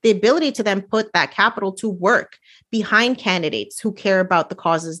 is the ability to then put that capital to work behind candidates who care about the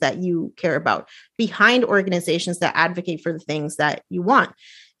causes that you care about, behind organizations that advocate for the things that you want.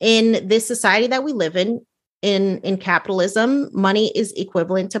 In this society that we live in capitalism, money is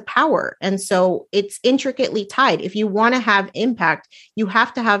equivalent to power. And so it's intricately tied. If you want to have impact, you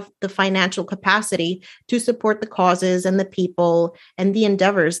have to have the financial capacity to support the causes and the people and the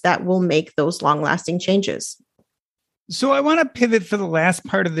endeavors that will make those long-lasting changes. So I want to pivot for the last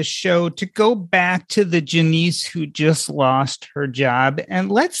part of the show to go back to the Jannese who just lost her job. And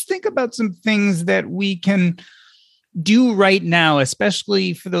let's think about some things that we can do right now,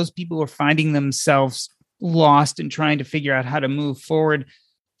 especially for those people who are finding themselves lost and trying to figure out how to move forward.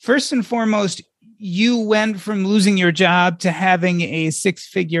 First and foremost, you went from losing your job to having a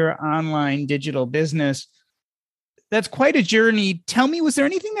 6-figure online digital business. That's quite a journey. Tell me, was there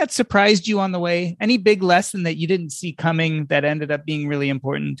anything that surprised you on the way? Any big lesson that you didn't see coming that ended up being really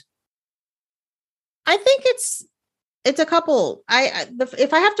important? I think it's a couple.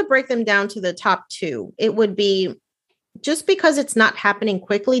 If I have to break them down to the top two, it would be, just because it's not happening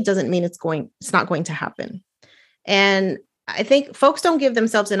quickly doesn't mean it's not going to happen. And I think folks don't give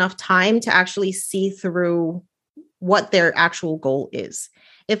themselves enough time to actually see through what their actual goal is.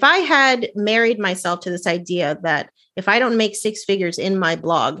 If I had married myself to this idea that if I don't make 6 figures in my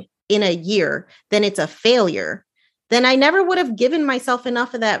blog in a year, then it's a failure, then I never would have given myself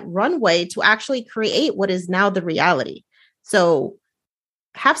enough of that runway to actually create what is now the reality. So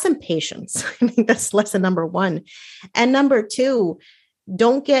have some patience. I think that's lesson number 1. And number 2,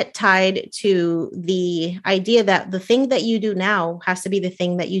 don't get tied to the idea that the thing that you do now has to be the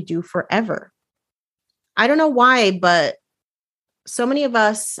thing that you do forever. I don't know why, but so many of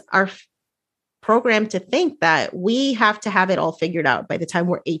us are programmed to think that we have to have it all figured out by the time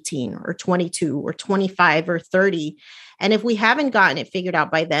we're 18 or 22 or 25 or 30. And if we haven't gotten it figured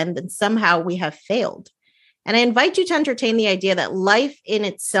out by then somehow we have failed. And I invite you to entertain the idea that life in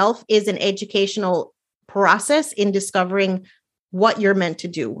itself is an educational process in discovering what you're meant to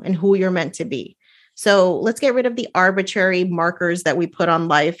do and who you're meant to be. So let's get rid of the arbitrary markers that we put on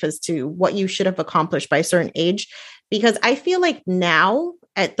life as to what you should have accomplished by a certain age. Because I feel like now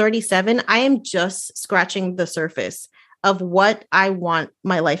at 37, I am just scratching the surface of what I want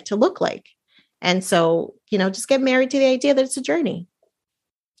my life to look like. And so, just get married to the idea that it's a journey.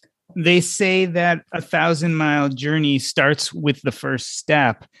 They say that 1,000-mile journey starts with the first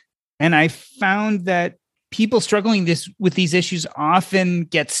step. And I found that people struggling with these issues often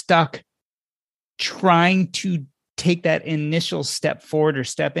get stuck trying to take that initial step forward or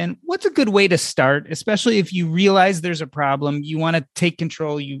step in. What's a good way to start, especially if you realize there's a problem, you want to take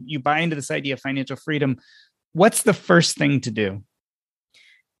control, you buy into this idea of financial freedom? what's the first thing to do?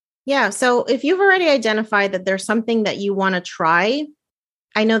 Yeah. So if you've already identified that there's something that you want to try,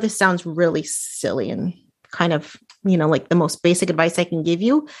 I know this sounds really silly and kind of, like the most basic advice I can give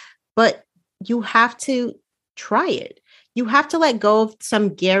you, but you have to try it. You have to let go of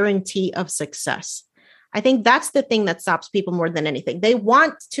some guarantee of success. I think that's the thing that stops people more than anything. They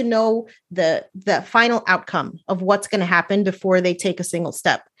want to know the final outcome of what's going to happen before they take a single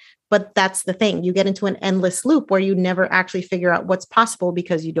step. But that's the thing. You get into an endless loop where you never actually figure out what's possible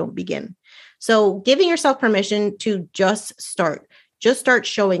because you don't begin. So giving yourself permission to just start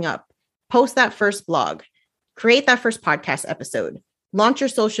showing up, post that first blog, create that first podcast episode, launch your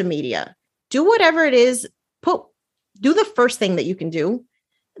social media, do whatever it is, do the first thing that you can do,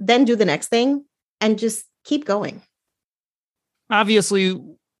 then do the next thing, and just keep going. Obviously,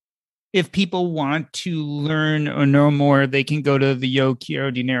 if people want to learn or know more, they can go to the Yo Quiero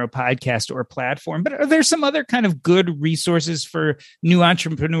Dinero podcast or platform. But are there some other kind of good resources for new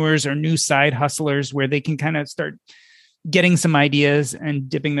entrepreneurs or new side hustlers where they can kind of start getting some ideas and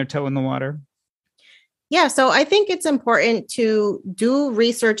dipping their toe in the water? Yeah, so I think it's important to do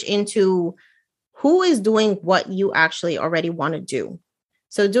research into who is doing what you actually already want to do.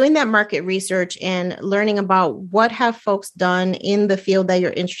 So doing that market research and learning about what have folks done in the field that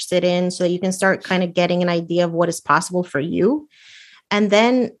you're interested in, so you can start kind of getting an idea of what is possible for you. And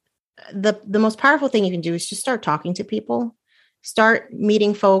then the most powerful thing you can do is just start talking to people, start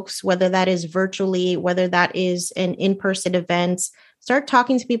meeting folks, whether that is virtually, whether that is an in-person event, start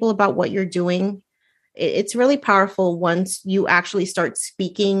talking to people about what you're doing. It's really powerful once you actually start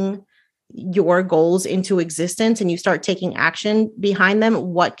speaking your goals into existence and you start taking action behind them,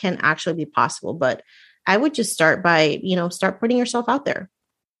 what can actually be possible. But I would just start by, start putting yourself out there.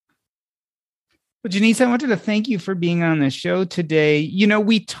 Well, Jannese, I wanted to thank you for being on the show today.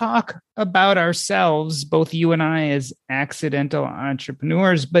 We talk about ourselves, both you and I, as accidental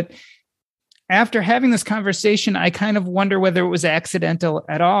entrepreneurs, but after having this conversation, I kind of wonder whether it was accidental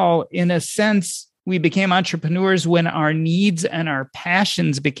at all. In a sense, we became entrepreneurs when our needs and our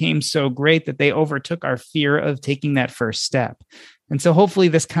passions became so great that they overtook our fear of taking that first step. And so hopefully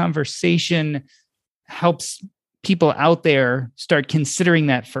this conversation helps people out there start considering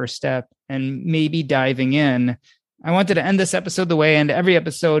that first step and maybe diving in. I wanted to end this episode the way I end every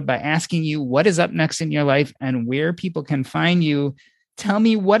episode by asking you what is up next in your life and where people can find you. Tell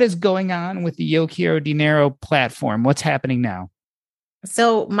me what is going on with the Yo Quiero Dinero platform. What's happening now?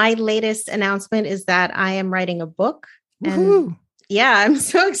 So my latest announcement is that I am writing a book. Woo-hoo. And yeah, I'm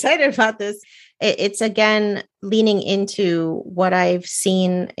so excited about this. It's again, leaning into what I've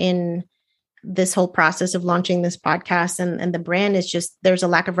seen in this whole process of launching this podcast, and the brand is just, there's a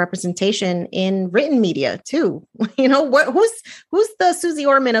lack of representation in written media too. Who's the Susie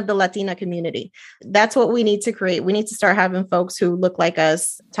Orman of the Latina community? That's what we need to create. We need to start having folks who look like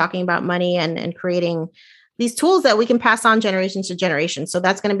us talking about money and creating these tools that we can pass on generation to generation. So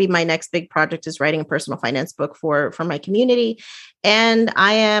that's going to be my next big project, is writing a personal finance book for my community. And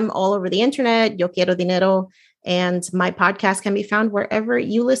I am all over the internet, Yo Quiero Dinero. And my podcast can be found wherever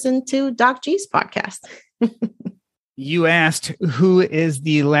you listen to Doc G's podcast. You asked who is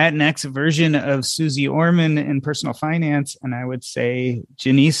the Latinx version of Susie Orman in personal finance, and I would say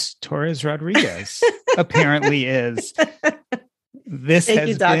Jannese Torres-Rodriguez apparently is. This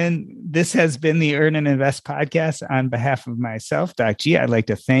has been the Earn and Invest podcast. On behalf of myself, Doc G, I'd like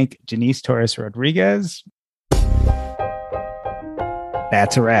to thank Jannese Torres-Rodriguez.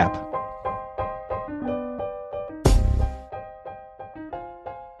 That's a wrap.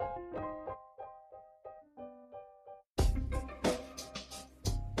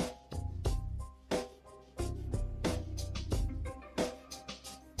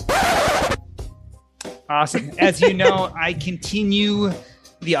 Awesome. As you know, I continue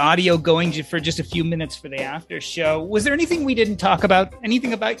the audio going for just a few minutes for the after show. Was there anything we didn't talk about?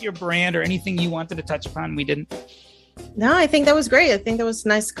 Anything about your brand or anything you wanted to touch upon we didn't? No, I think that was great. I think that was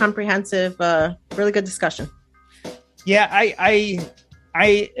nice, comprehensive, really good discussion. Yeah,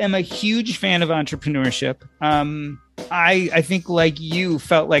 I am a huge fan of entrepreneurship. I think, like you,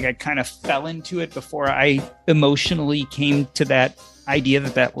 felt like I kind of fell into it before I emotionally came to that idea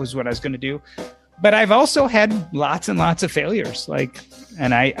that was what I was going to do. But I've also had lots and lots of failures,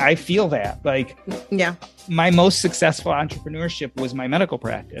 and I feel that, yeah, my most successful entrepreneurship was my medical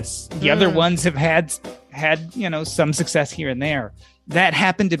practice. The other ones have had, some success here and there. That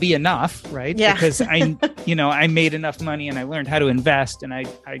happened to be enough, right? Yeah. Because I made enough money and I learned how to invest and I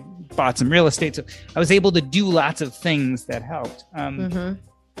bought some real estate. So I was able to do lots of things that helped.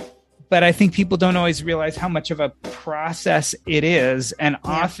 But I think people don't always realize how much of a process it is. And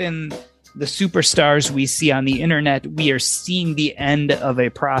often the superstars we see on the internet, we are seeing the end of a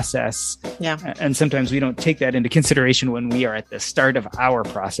process. Yeah. And sometimes we don't take that into consideration when we are at the start of our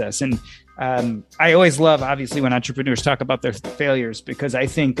process. And I always love, obviously, when entrepreneurs talk about their failures, because I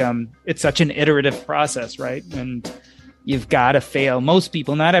think it's such an iterative process, right? And you've got to fail. Most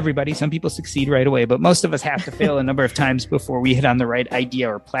people, not everybody, some people succeed right away, but most of us have to fail a number of times before we hit on the right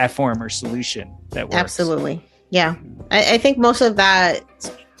idea or platform or solution that works. Absolutely. Yeah. I think most of that,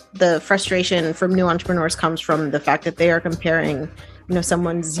 the frustration from new entrepreneurs comes from the fact that they are comparing,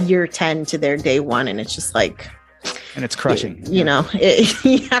 someone's year 10 to their day 1. And it's just like, and it's crushing. You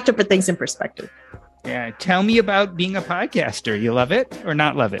have to put things in perspective. Yeah. Tell me about being a podcaster. You love it or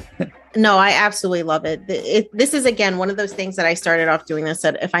not love it? No, I absolutely love it. This is, again, one of those things that I started off doing this,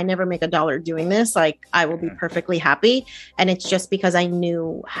 that if I never make $1 doing this, like, I will be perfectly happy. And it's just because I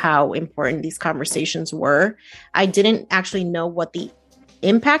knew how important these conversations were. I didn't actually know what the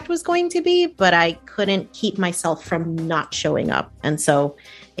impact was going to be, but I couldn't keep myself from not showing up. And so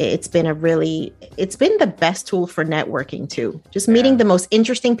it's been the best tool for networking too. Just meeting the most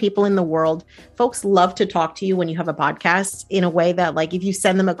interesting people in the world. Folks love to talk to you when you have a podcast, in a way that, like, if you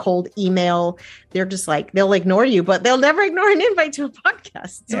send them a cold email, they're just like, they'll ignore you, but they'll never ignore an invite to a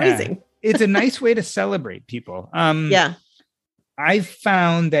podcast. It's amazing. It's a nice way to celebrate people. I've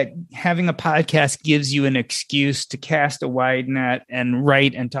found that having a podcast gives you an excuse to cast a wide net and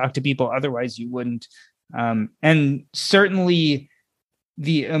write and talk to people otherwise you wouldn't. And certainly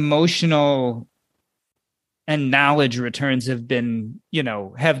the emotional and knowledge returns have been,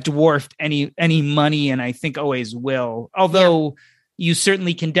 have dwarfed any money, and I think always will. Although you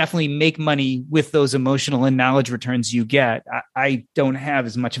certainly can definitely make money with those emotional and knowledge returns you get. I don't have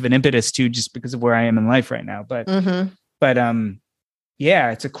as much of an impetus to, just because of where I am in life right now. But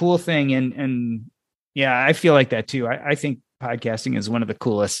yeah, it's a cool thing. And yeah, I feel like that too. I think podcasting is one of the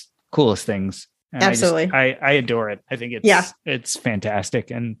coolest things. And absolutely. I adore it. I think it's fantastic.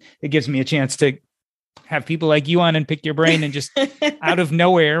 And it gives me a chance to have people like you on and pick your brain, and just out of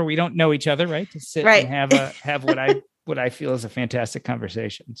nowhere, we don't know each other, right? To sit and have what I feel is a fantastic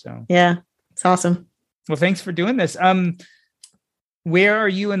conversation. So yeah, it's awesome. Well, thanks for doing this. Where are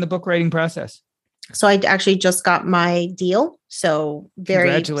you in the book writing process? So I actually just got my deal. So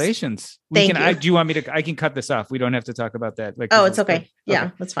congratulations. Thank you. Do you want me to? I can cut this off. We don't have to talk about that. It's okay.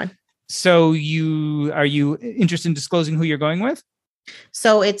 Yeah, that's fine. So are you interested in disclosing who you're going with?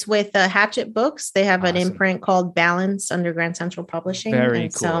 So it's with Hatchet Books. They have an imprint called Balance under Grand Central Publishing. Very cool.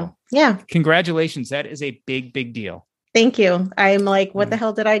 So, yeah. Congratulations. That is a big, big deal. Thank you. I'm like, what the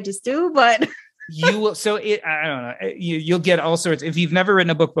hell did I just do? But you will. So I don't know. You'll get all sorts. If you've never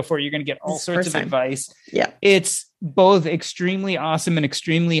written a book before, you're going to get all sorts of advice. Yeah. It's both extremely awesome and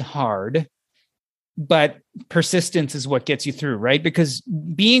extremely hard, but persistence is what gets you through, right? Because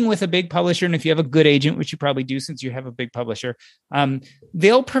being with a big publisher, and if you have a good agent, which you probably do since you have a big publisher,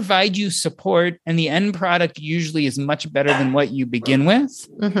 they'll provide you support, and the end product usually is much better than what you begin with.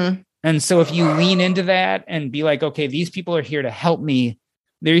 Mm-hmm. And so if you lean into that and be like, okay, these people are here to help me.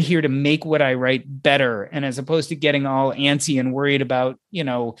 They're here to make what I write better. And as opposed to getting all antsy and worried about, they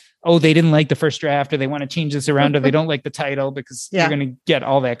didn't like the first draft, or they want to change this around, or they don't like the title, because you're going to get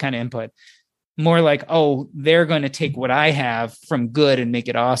all that kind of input. More like, they're going to take what I have from good and make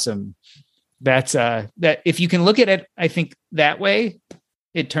it awesome. That's that if you can look at it, I think that way,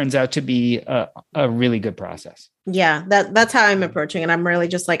 it turns out to be a really good process. Yeah, that's how I'm approaching it. I'm really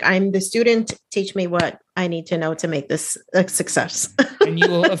just like, I'm the student. Teach me what I need to know to make this a success. And you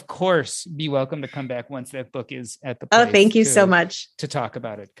will, of course, be welcome to come back once that book is at the place. Oh, thank you so much. To talk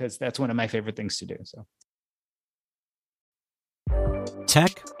about it, because that's one of my favorite things to do. So.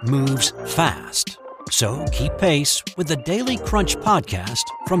 Tech moves fast, so keep pace with the Daily Crunch podcast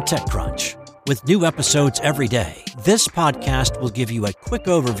from TechCrunch. With new episodes every day, this podcast will give you a quick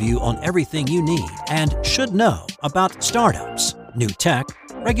overview on everything you need and should know about startups, new tech,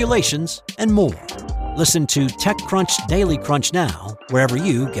 regulations, and more. Listen to TechCrunch Daily Crunch now, wherever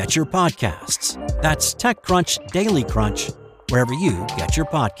you get your podcasts. That's TechCrunch Daily Crunch, wherever you get your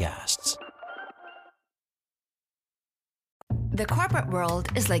podcasts. The corporate world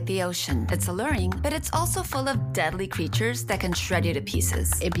is like the ocean. It's alluring, but it's also full of deadly creatures that can shred you to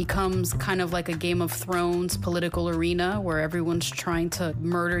pieces. It becomes kind of like a Game of Thrones political arena where everyone's trying to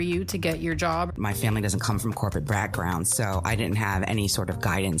murder you to get your job. My family doesn't come from corporate background, so I didn't have any sort of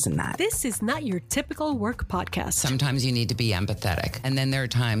guidance in that. This is not your typical work podcast. Sometimes you need to be empathetic. And then there are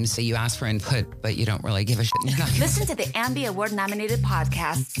times that you ask for input, but you don't really give a shit. Listen to the Ambie Award-nominated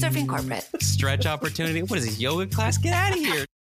podcast, Surfing Corporate. Stretch opportunity? What is this, yoga class? Get out of here.